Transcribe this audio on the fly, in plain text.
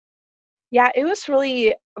Yeah, it was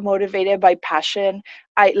really motivated by passion.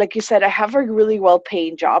 Like you said, I have a really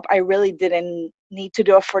well-paying job. I really didn't need to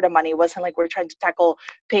do it for the money. It wasn't like we're trying to tackle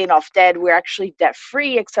paying off debt. We're actually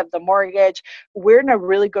debt-free except the mortgage. We're in a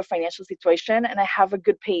really good financial situation, and I have a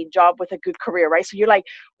good paying job with a good career, right? So you're like,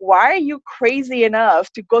 why are you crazy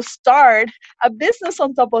enough to go start a business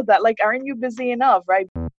on top of that? Like, aren't you busy enough, right?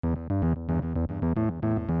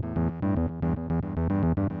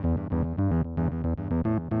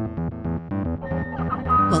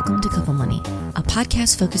 Welcome to Couple Money, a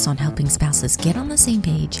podcast focused on helping spouses get on the same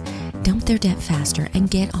page, dump their debt faster, and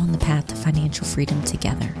get on the path to financial freedom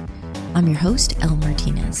together. I'm your host, Elle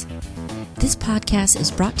Martinez. This podcast is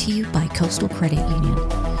brought to you by Coastal Credit Union.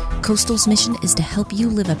 Coastal's mission is to help you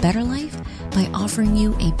live a better life by offering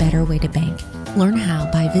you a better way to bank. Learn how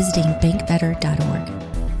by visiting bankbetter.org.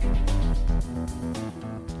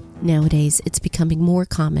 Nowadays, it's becoming more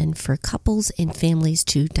common for couples and families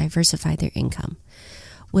to diversify their income.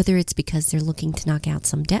 Whether it's because they're looking to knock out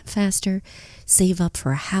some debt faster, save up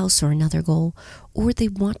for a house or another goal, or they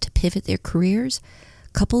want to pivot their careers,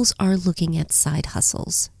 couples are looking at side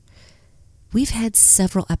hustles. We've had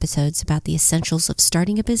several episodes about the essentials of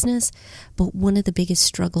starting a business, but one of the biggest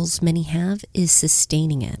struggles many have is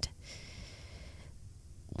sustaining it.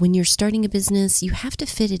 When you're starting a business, you have to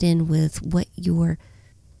fit it in with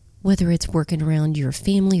whether it's working around your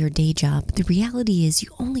family or day job. The reality is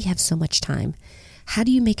you only have so much time. How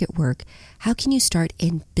do you make it work? How can you start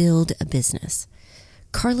and build a business?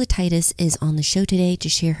 Carla Titus is on the show today to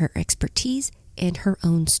share her expertise and her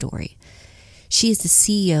own story. She is the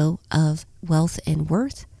CEO of Wealth and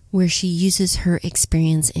Worth, where she uses her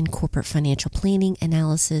experience in corporate financial planning,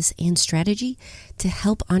 analysis, and strategy to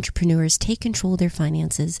help entrepreneurs take control of their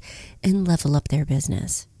finances and level up their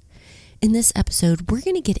business. In this episode, we're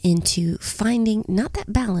going to get into finding not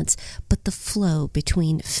that balance, but the flow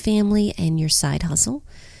between family and your side hustle,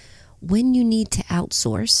 when you need to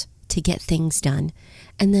outsource to get things done,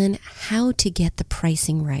 and then how to get the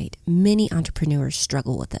pricing right. Many entrepreneurs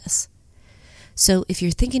struggle with this. So if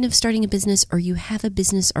you're thinking of starting a business or you have a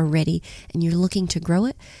business already and you're looking to grow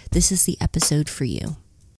it, this is the episode for you.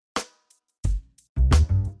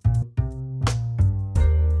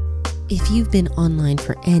 If you've been online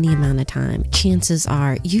for any amount of time, chances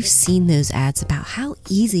are you've seen those ads about how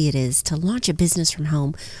easy it is to launch a business from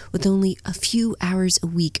home with only a few hours a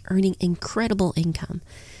week, earning incredible income.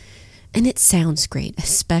 And it sounds great,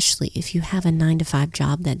 especially if you have a 9-to-5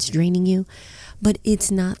 job that's draining you, but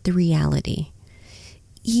it's not the reality.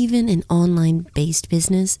 Even an online-based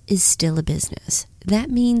business is still a business.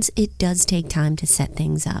 That means it does take time to set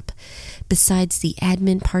things up. Besides the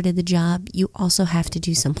admin part of the job, you also have to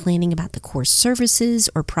do some planning about the core services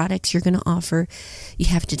or products you're going to offer. You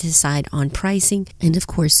have to decide on pricing. And of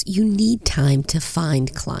course, you need time to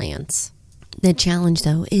find clients. The challenge,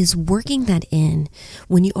 though, is working that in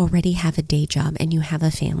when you already have a day job and you have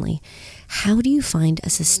a family. How do you find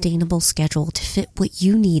a sustainable schedule to fit what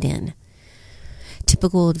you need in?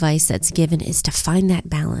 Typical advice that's given is to find that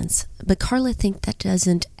balance. But Carla thinks that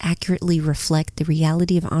doesn't accurately reflect the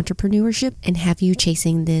reality of entrepreneurship and have you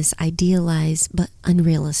chasing this idealized but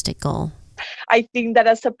unrealistic goal. I think that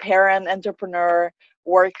as a parent, entrepreneur,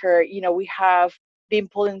 worker, we have been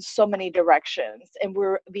pulled in so many directions and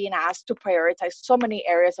we're being asked to prioritize so many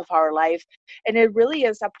areas of our life. And it really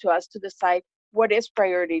is up to us to decide what is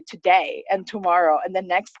priority today and tomorrow and the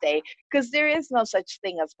next day, because there is no such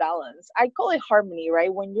thing as balance. I call it harmony,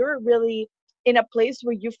 right? When you're really in a place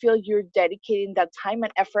where you feel you're dedicating that time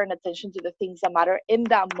and effort and attention to the things that matter in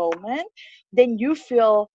that moment, then you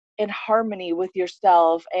feel in harmony with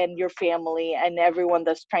yourself and your family and everyone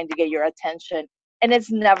that's trying to get your attention. And it's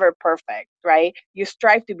never perfect, right? You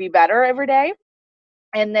strive to be better every day.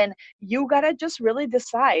 And then you got to just really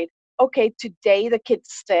decide, okay, today the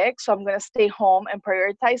kid's sick, so I'm going to stay home and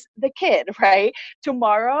prioritize the kid, right?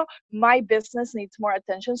 Tomorrow, my business needs more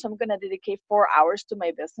attention, so I'm going to dedicate 4 hours to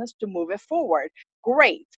my business to move it forward.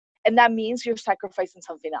 Great. And that means you're sacrificing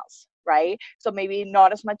something else, right? So maybe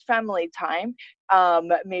not as much family time.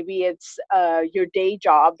 Maybe it's your day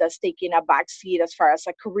job that's taking a backseat as far as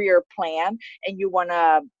a career plan, and you want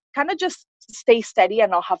to kind of just stay steady and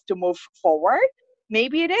not have to move forward.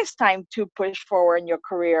 Maybe it is time to push forward in your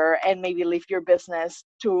career and maybe leave your business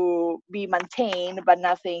to be maintained, but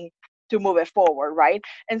nothing to move it forward, right?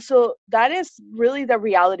 And so that is really the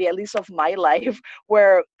reality, at least of my life,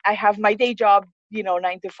 where I have my day job,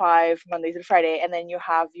 9 to 5, Monday through Friday, and then you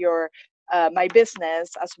have your my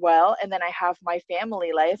business as well, and then I have my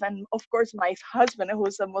family life, and of course my husband, who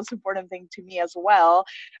is the most important thing to me as well,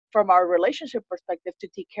 from our relationship perspective to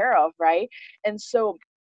take care of, right? And so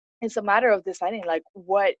it's a matter of deciding like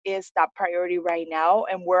what is that priority right now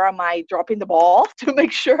and where am I dropping the ball to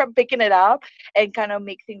make sure I'm picking it up and kind of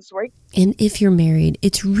make things work. And if you're married,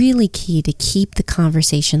 it's really key to keep the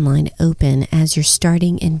conversation line open as you're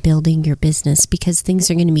starting and building your business, because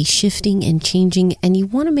things are going to be shifting and changing, and you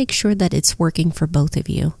want to make sure that it's working for both of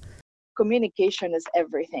you. Communication is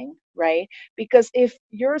everything, right? Because if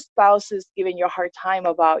your spouse is giving you a hard time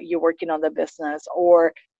about you working on the business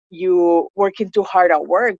or you working too hard at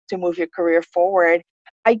work to move your career forward,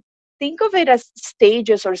 I think of it as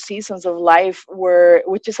stages or seasons of life where,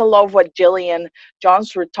 which is a lot of what Jillian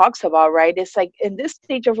Johnsworth talks about, right? It's like in this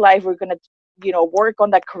stage of life, we're going to, work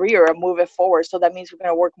on that career and move it forward. So that means we're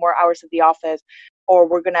going to work more hours at the office, or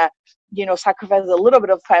we're going to sacrifice a little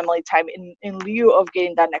bit of family time in lieu of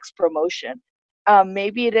getting that next promotion.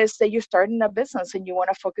 Maybe it is that you're starting a business and you want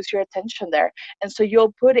to focus your attention there. And so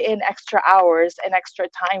you'll put in extra hours and extra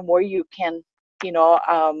time where you can,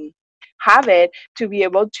 have it to be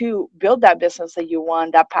able to build that business that you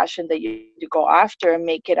want, that passion that you go after, and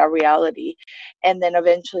make it a reality. And then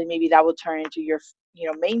eventually maybe that will turn into your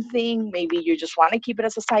main thing. Maybe you just want to keep it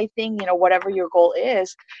as a side thing, whatever your goal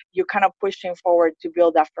is, you're kind of pushing forward to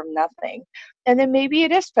build that from nothing. And then maybe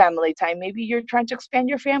it is family time. Maybe you're trying to expand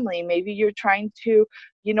your family. Maybe you're trying to,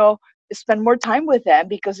 spend more time with them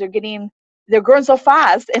because they're growing so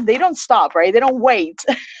fast and they don't stop, right? They don't wait.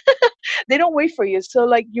 They don't wait for you. So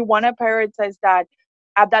like you want to prioritize that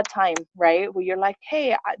at that time, right? Where you're like,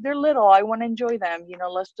 hey, they're little. I want to enjoy them.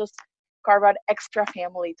 Let's just carve out extra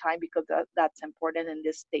family time because that's important in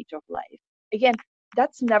this stage of life. Again,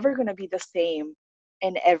 that's never going to be the same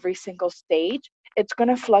in every single stage. It's going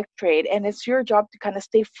to fluctuate, and it's your job to kind of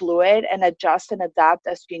stay fluid and adjust and adapt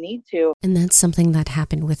as you need to. And that's something that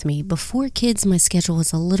happened with me. Before kids, my schedule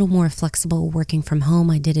was a little more flexible working from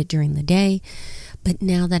home. I did it during the day. But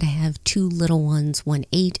now that I have two little ones, one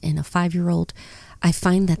 8 and a 5-year-old, I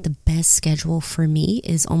find that the best schedule for me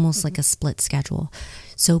is almost like a split schedule.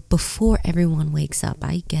 So before everyone wakes up,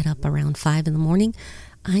 I get up around 5 in the morning.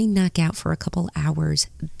 I knock out for a couple hours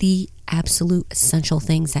the absolute essential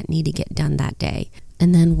things that need to get done that day.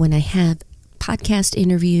 And then when I have podcast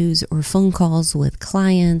interviews or phone calls with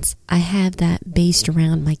clients, I have that based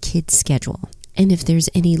around my kids' schedule. And if there's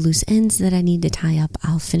any loose ends that I need to tie up,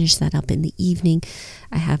 I'll finish that up in the evening.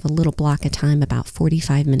 I have a little block of time, about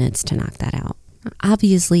 45 minutes to knock that out.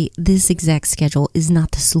 Obviously, this exact schedule is not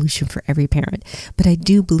the solution for every parent, but I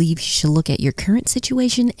do believe you should look at your current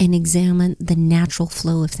situation and examine the natural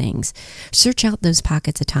flow of things. Search out those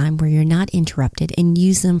pockets of time where you're not interrupted and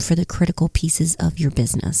use them for the critical pieces of your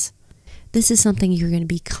business. This is something you're going to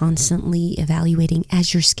be constantly evaluating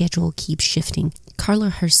as your schedule keeps shifting. Carla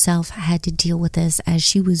herself had to deal with this as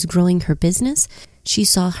she was growing her business. She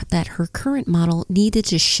saw that her current model needed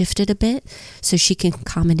to shift it a bit so she can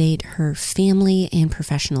accommodate her family and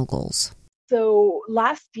professional goals. So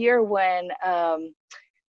last year when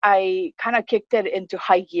I kind of kicked it into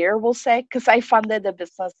high gear, we'll say, because I funded the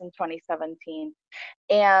business in 2017.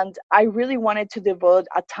 And I really wanted to devote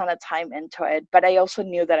a ton of time into it. But I also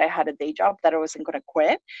knew that I had a day job that I wasn't going to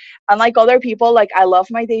quit. Unlike other people, like I love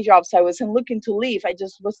my day job, so I wasn't looking to leave. I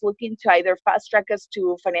just was looking to either fast track us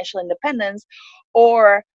to financial independence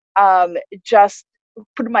or just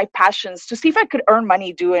put my passions to see if I could earn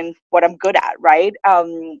money doing what I'm good at, right?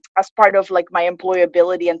 As part of like my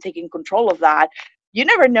employability and taking control of that. You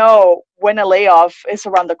never know when a layoff is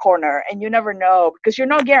around the corner, and you never know because you're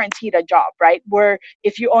not guaranteed a job, right? Where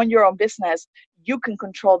if you own your own business, you can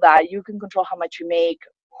control that. You can control how much you make,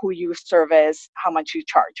 who you service, how much you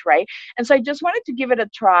charge, right? And so I just wanted to give it a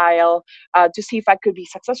trial to see if I could be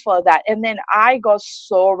successful at that. And then I got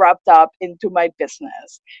so wrapped up into my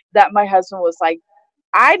business that my husband was like,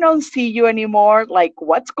 I don't see you anymore. Like,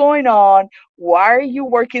 what's going on? Why are you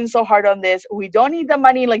working so hard on this? We don't need the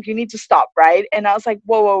money. Like, you need to stop, right? And I was like,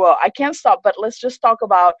 whoa. I can't stop, but let's just talk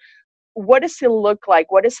about what does it look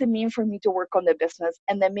like? What does it mean for me to work on the business?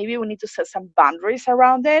 And then maybe we need to set some boundaries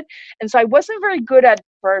around it. And so I wasn't very good at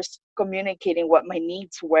first communicating what my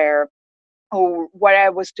needs were or what I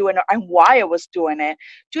was doing and why I was doing it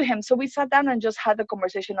to him. So we sat down and just had the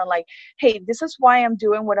conversation on like, hey, this is why I'm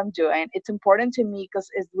doing what I'm doing. It's important to me because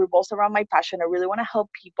it revolves around my passion. I really want to help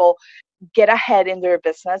people get ahead in their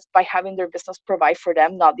business by having their business provide for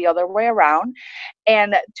them, not the other way around.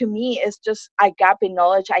 And to me, it's just a gap in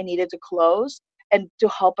knowledge I needed to close and to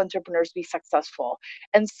help entrepreneurs be successful.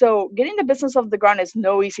 And so getting the business off the ground is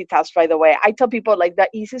no easy task, by the way. I tell people like the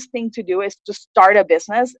easiest thing to do is to start a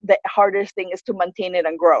business. The hardest thing is to maintain it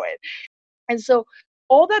and grow it. And so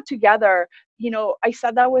all that together, I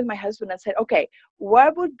sat down with my husband and said, okay,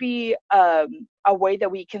 what would be a way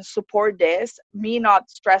that we can support this, me not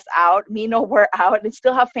stress out, me not wear out, and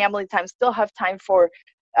still have family time, still have time for,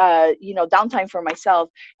 downtime for myself,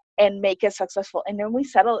 and make it successful. And then we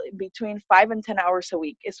settle between 5 and 10 hours a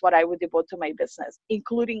week is what I would devote to my business,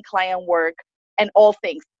 including client work and all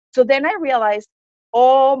things. So then I realized,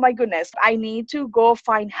 oh my goodness, I need to go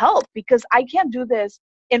find help because I can't do this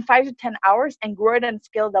in 5 to 10 hours and grow it and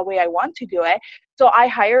scale the way I want to do it. So I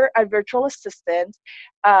hire a virtual assistant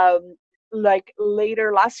like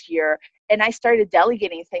later last year, and I started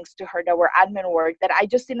delegating things to her that were admin work that I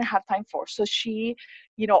just didn't have time for. So she,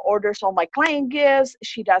 orders all my client gifts.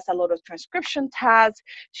 She does a lot of transcription tasks.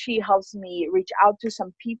 She helps me reach out to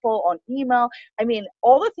some people on email. I mean,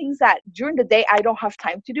 all the things that during the day I don't have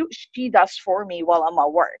time to do, she does for me while I'm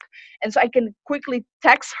at work. And so I can quickly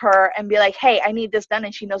text her and be like, hey, I need this done.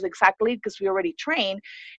 And she knows exactly because we already trained.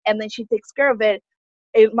 And then she takes care of it.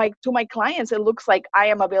 To my clients, it looks like I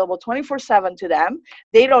am available 24/7 to them.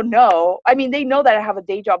 They don't know. I mean, they know that I have a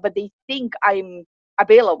day job, but they think I'm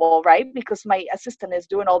available, right? Because my assistant is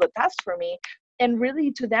doing all the tasks for me. And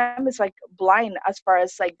really to them, it's like blind as far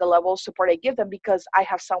as like the level of support I give them, because I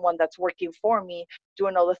have someone that's working for me,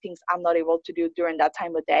 doing all the things I'm not able to do during that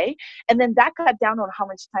time of day. And then that cut down on how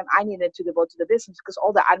much time I needed to devote to the business because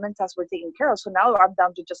all the admin tasks were taken care of. So now I'm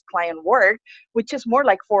down to just client work, which is more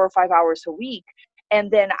like 4 or 5 hours a week. And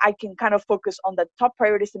then I can kind of focus on the top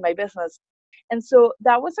priorities in my business. And so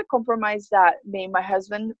that was a compromise that made my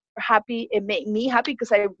husband happy. It made me happy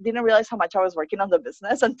because I didn't realize how much I was working on the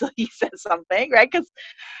business until he said something, right? Because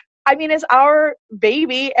I mean, it's our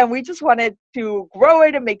baby and we just wanted to grow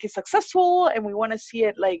it and make it successful. And we want to see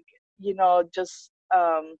it like, just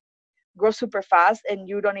grow super fast, and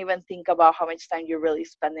you don't even think about how much time you're really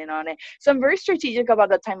spending on it. So I'm very strategic about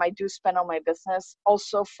the time I do spend on my business,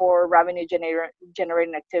 also for revenue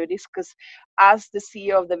generating activities, because as the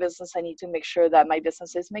CEO of the business, I need to make sure that my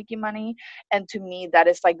business is making money. And to me, that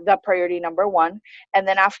is like the priority number one. And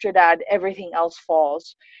then after that, everything else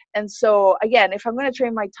falls. And so again, if I'm going to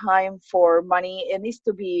trade my time for money, it needs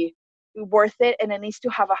to be worth it, and it needs to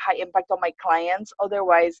have a high impact on my clients.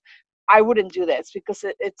 Otherwise, I wouldn't do this because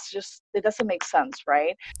it doesn't make sense,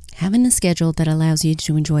 right? Having a schedule that allows you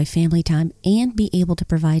to enjoy family time and be able to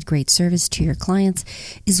provide great service to your clients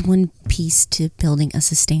is one piece to building a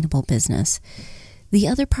sustainable business. The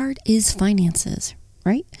other part is finances,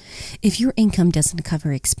 right? If your income doesn't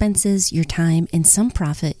cover expenses, your time, and some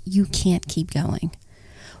profit, you can't keep going.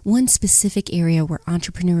 One specific area where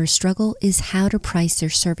entrepreneurs struggle is how to price their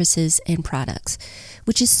services and products,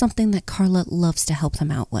 which is something that Carla loves to help them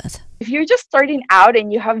out with. If you're just starting out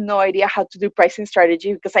and you have no idea how to do pricing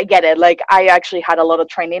strategy, because I get it, like I actually had a lot of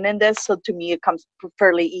training in this, so to me it comes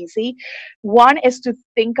fairly easy. One is to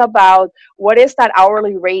think about what is that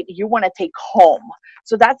hourly rate you want to take home.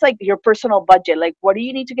 So that's like your personal budget. Like, what do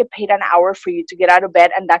you need to get paid an hour for you to get out of bed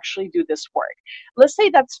and actually do this work? Let's say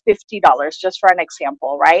that's $50, just for an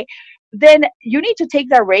example, right? Then you need to take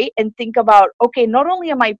that rate and think about, okay, not only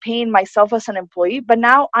am I paying myself as an employee, but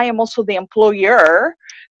now I am also the employer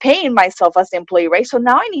paying myself as the employee, right? So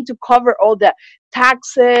now I need to cover all the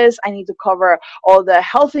taxes, I need to cover all the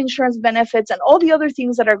health insurance benefits and all the other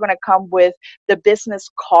things that are going to come with the business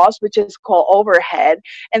cost, which is called overhead.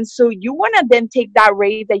 And so you want to then take that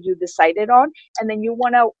rate that you decided on, and then you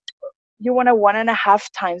want to 1.5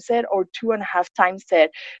 times it or 2.5 times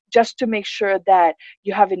it, just to make sure that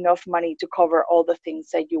you have enough money to cover all the things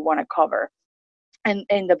that you want to cover and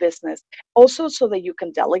in the business. Also, so that you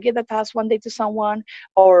can delegate the task one day to someone,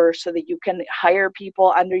 or so that you can hire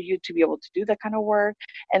people under you to be able to do that kind of work.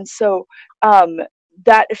 And so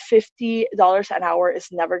that $50 an hour is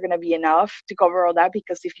never going to be enough to cover all that,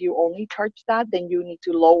 because if you only charge that, then you need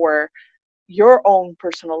to lower your own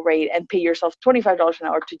personal rate and pay yourself $25 an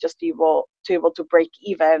hour to just be able to break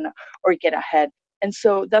even or get ahead. And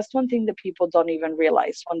so that's one thing that people don't even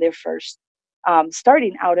realize when they're first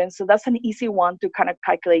starting out. And so that's an easy one to kind of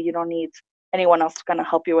calculate. You don't need anyone else to kind of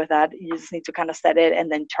help you with that. You just need to kind of set it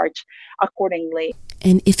and then charge accordingly.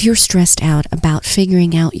 And if you're stressed out about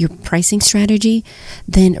figuring out your pricing strategy,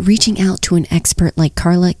 then reaching out to an expert like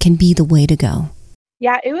Carla can be the way to go.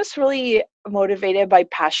 Yeah, it was really motivated by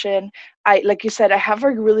passion. Like you said, I have a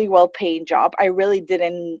really well-paying job. I really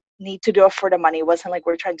didn't need to do it for the money. It wasn't like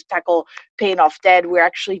we're trying to tackle paying off debt. We're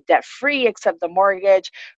actually debt-free except the mortgage.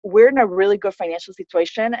 We're in a really good financial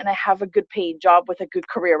situation, and I have a good paying job with a good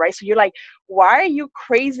career, right? So you're like, why are you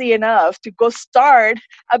crazy enough to go start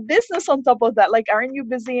a business on top of that? Like, aren't you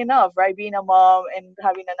busy enough, right? Being a mom and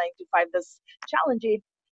having a 9 to 5, that's challenging.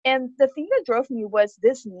 And the thing that drove me was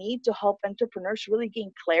this need to help entrepreneurs really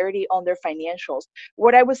gain clarity on their financials.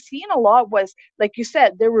 What I was seeing a lot was, like you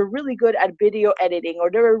said, they were really good at video editing, or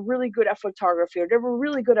they were really good at photography, or they were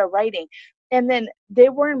really good at writing. And then they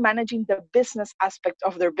weren't managing the business aspect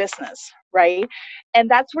of their business, right? And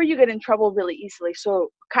that's where you get in trouble really easily. So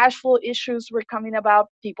cash flow issues were coming about.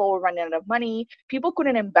 People were running out of money. People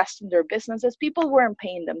couldn't invest in their businesses. People weren't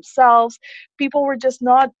paying themselves. People were just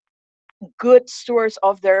not good stewards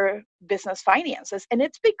of their business finances. And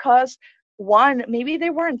it's because, one, maybe they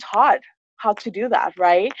weren't taught how to do that,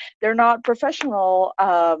 right? They're not professional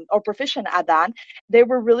or proficient at that. They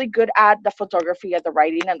were really good at the photography, at the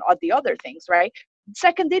writing, and all the other things, right?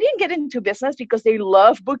 Second, they didn't get into business because they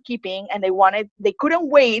love bookkeeping and they couldn't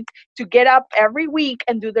wait to get up every week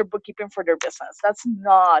and do their bookkeeping for their business. That's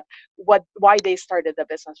not why they started the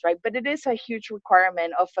business, right? But it is a huge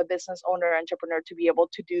requirement of a business owner, entrepreneur, to be able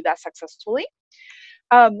to do that successfully.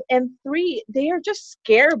 And three, they are just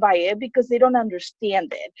scared by it because they don't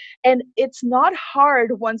understand it. And it's not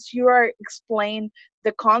hard once you are explain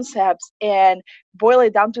the concepts and boil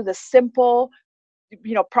it down to the simple,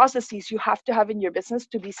 processes you have to have in your business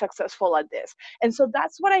to be successful at this. And so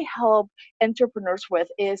that's what I help entrepreneurs with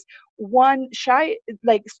is, one,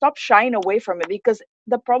 stop shying away from it, because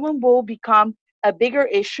the problem will become a bigger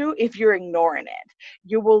issue if you're ignoring it.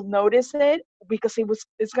 You will notice it because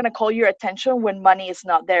it's going to call your attention when money is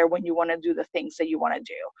not there, when you want to do the things that you want to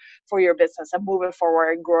do for your business and move it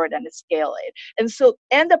forward and grow it and scale it.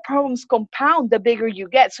 And the problems compound the bigger you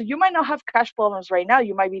get. So you might not have cash problems right now.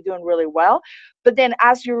 You might be doing really well. But then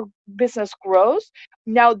as your business grows,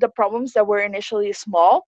 now the problems that were initially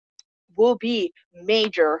small will be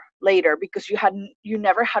major later because you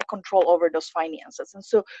never had control over those finances. And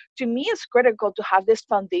so to me, it's critical to have this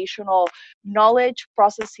foundational knowledge,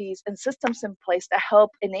 processes, and systems in place that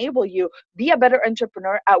help enable you be a better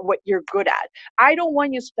entrepreneur at what you're good at. I don't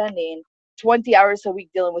want you spending 20 hours a week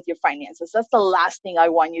dealing with your finances. That's the last thing I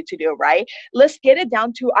want you to do, right? Let's get it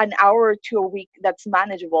down to an hour or two a week that's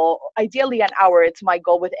manageable. Ideally, an hour. It's my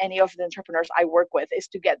goal with any of the entrepreneurs I work with, is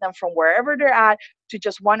to get them from wherever they're at to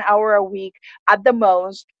just 1 hour a week at the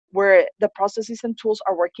most, where the processes and tools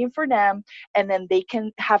are working for them, and then they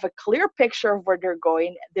can have a clear picture of where they're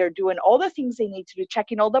going. They're doing all the things they need to do,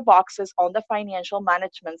 checking all the boxes on the financial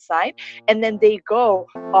management side, and then they go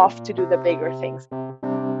off to do the bigger things.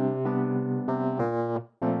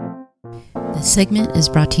 This segment is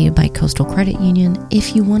brought to you by Coastal Credit Union.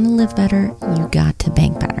 If you want to live better, you got to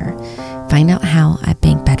bank better. Find out how at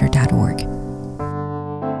bankbetter.org.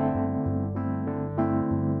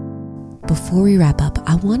 Before we wrap up,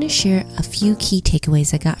 I want to share a few key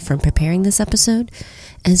takeaways I got from preparing this episode,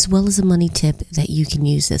 as well as a money tip that you can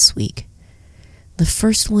use this week. The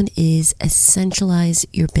first one is essentialize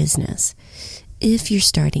your business. If you're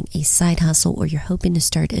starting a side hustle or you're hoping to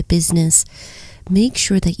start a business, make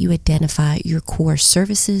sure that you identify your core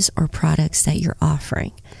services or products that you're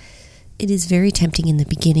offering. It is very tempting in the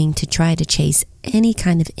beginning to try to chase any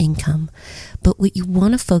kind of income, but what you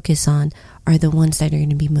want to focus on are the ones that are going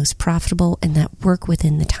to be most profitable and that work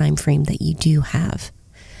within the time frame that you do have.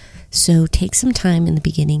 So take some time in the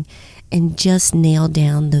beginning and just nail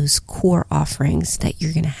down those core offerings that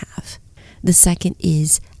you're going to have. The second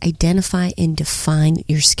is identify and define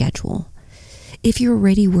your schedule. If you're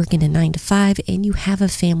already working a 9-to-5 and you have a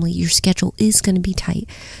family, your schedule is going to be tight.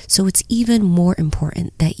 So it's even more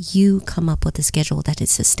important that you come up with a schedule that is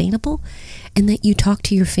sustainable and that you talk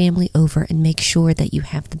to your family over and make sure that you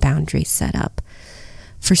have the boundaries set up.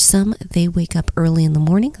 For some, they wake up early in the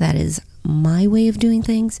morning. That is my way of doing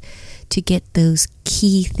things to get those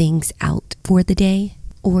key things out for the day.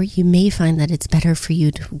 Or you may find that it's better for you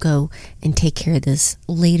to go and take care of this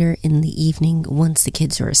later in the evening once the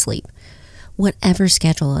kids are asleep. Whatever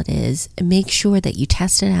schedule it is, make sure that you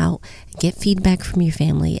test it out, get feedback from your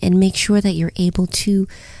family, and make sure that you're able to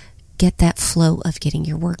get that flow of getting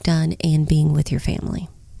your work done and being with your family.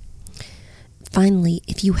 Finally,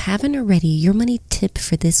 if you haven't already, your money tip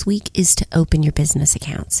for this week is to open your business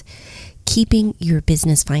accounts. Keeping your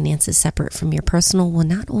business finances separate from your personal will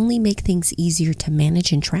not only make things easier to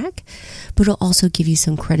manage and track, but it'll also give you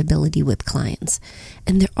some credibility with clients.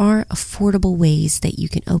 And there are affordable ways that you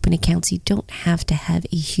can open accounts. You don't have to have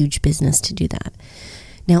a huge business to do that.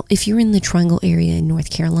 Now, if you're in the Triangle area in North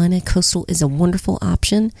Carolina, Coastal is a wonderful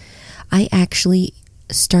option. I actually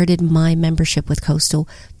started my membership with Coastal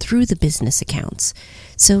through the business accounts.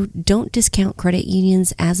 So don't discount credit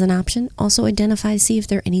unions as an option. Also see if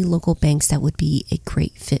there are any local banks that would be a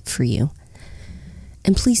great fit for you.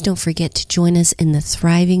 And please don't forget to join us in the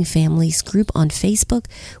Thriving Families group on Facebook.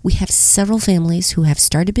 We have several families who have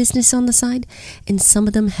started business on the side, and some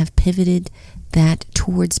of them have pivoted that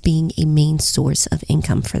towards being a main source of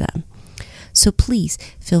income for them. So please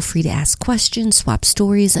feel free to ask questions, swap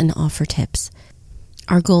stories, and offer tips.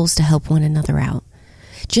 Our goal is to help one another out.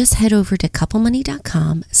 Just head over to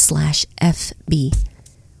couplemoney.com/FB.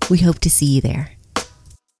 We hope to see you there.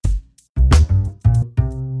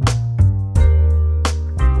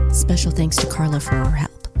 Special thanks to Carla for her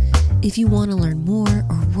help. If you want to learn more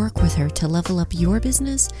or work with her to level up your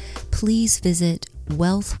business, please visit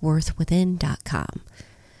wealthworthwithin.com.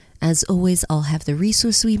 As always, I'll have the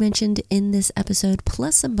resource we mentioned in this episode,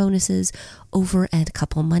 plus some bonuses over at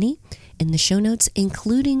Couple Money in the show notes,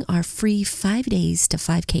 including our free 5 days to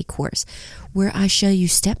 5K course, where I show you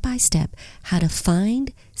step by step how to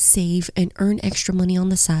find, save, and earn extra money on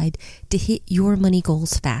the side to hit your money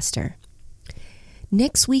goals faster.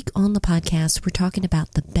 Next week on the podcast, we're talking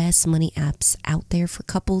about the best money apps out there for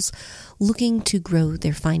couples looking to grow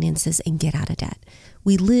their finances and get out of debt.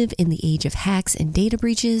 We live in the age of hacks and data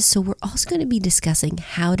breaches, so we're also going to be discussing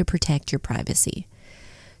how to protect your privacy.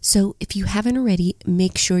 So if you haven't already,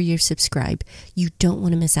 make sure you're subscribed. You don't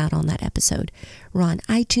want to miss out on that episode. We're on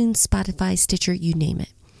iTunes, Spotify, Stitcher, you name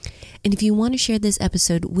it. And if you want to share this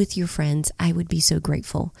episode with your friends, I would be so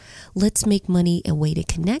grateful. Let's make money a way to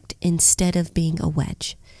connect instead of being a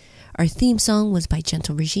wedge. Our theme song was by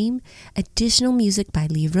Gentle Regime, additional music by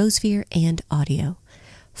Lee Rosevere, and audio.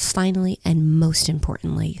 Finally, and most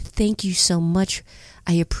importantly, thank you so much.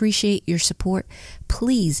 I appreciate your support.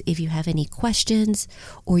 Please, if you have any questions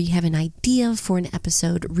or you have an idea for an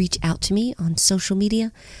episode, reach out to me on social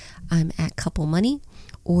media. I'm at Couple Money.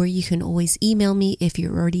 Or you can always email me if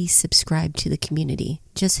you're already subscribed to the community.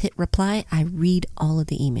 Just hit reply. I read all of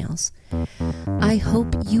the emails. I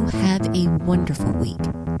hope you have a wonderful week.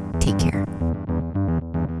 Take care.